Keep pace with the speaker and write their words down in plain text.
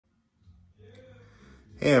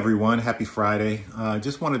Hey everyone, happy Friday.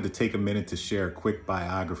 Just wanted to take a minute to share a quick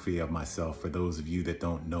biography of myself for those of you that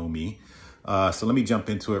don't know me. So let me jump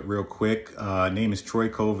into it real quick. Name is Troy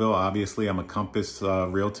Colville. Obviously, I'm a Compass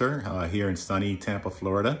realtor here in sunny Tampa,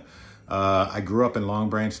 Florida. I grew up in Long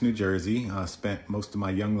Branch, New Jersey, spent most of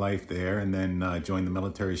my young life there, and then joined the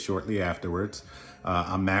military shortly afterwards.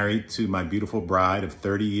 I'm married to my beautiful bride of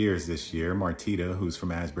 30 years this year, Martita, who's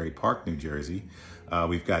from Asbury Park, New Jersey.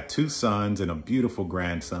 We've got two sons and a beautiful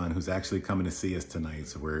grandson who's actually coming to see us tonight.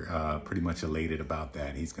 So we're pretty much elated about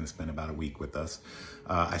that. He's going to spend about a week with us.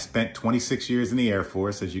 I spent 26 years in the Air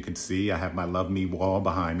Force. As you can see, I have my Love Me wall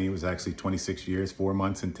behind me. It was actually 26 years, 4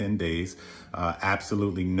 months and 10 days.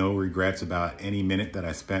 Absolutely no regrets about any minute that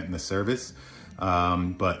I spent in the service.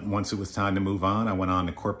 But once it was time to move on, I went on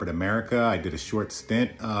to corporate America. I did a short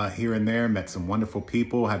stint here and there, met some wonderful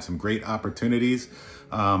people, had some great opportunities.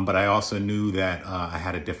 But I also knew that I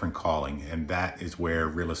had a different calling, and that is where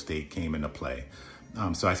real estate came into play.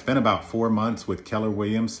 So I spent about 4 months with Keller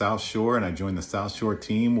Williams South Shore, and I joined the South Shore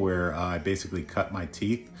team where I basically cut my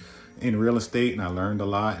teeth in real estate, and I learned a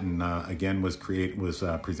lot, and again was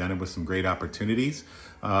presented with some great opportunities.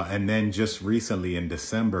 And then just recently in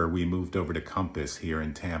December, we moved over to Compass here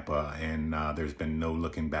in Tampa, and there's been no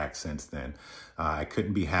looking back since then. I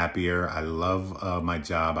couldn't be happier. I love my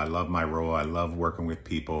job. I love my role. I love working with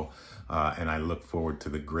people. And I look forward to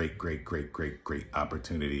the great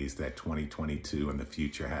opportunities that 2022 and the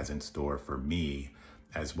future has in store for me,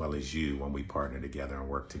 as well as you, when we partner together and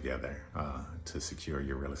work together to secure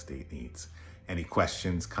your real estate needs. Any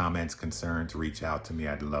questions, comments, concerns, reach out to me.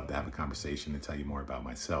 I'd love to have a conversation and tell you more about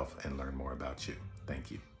myself and learn more about you. Thank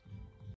you.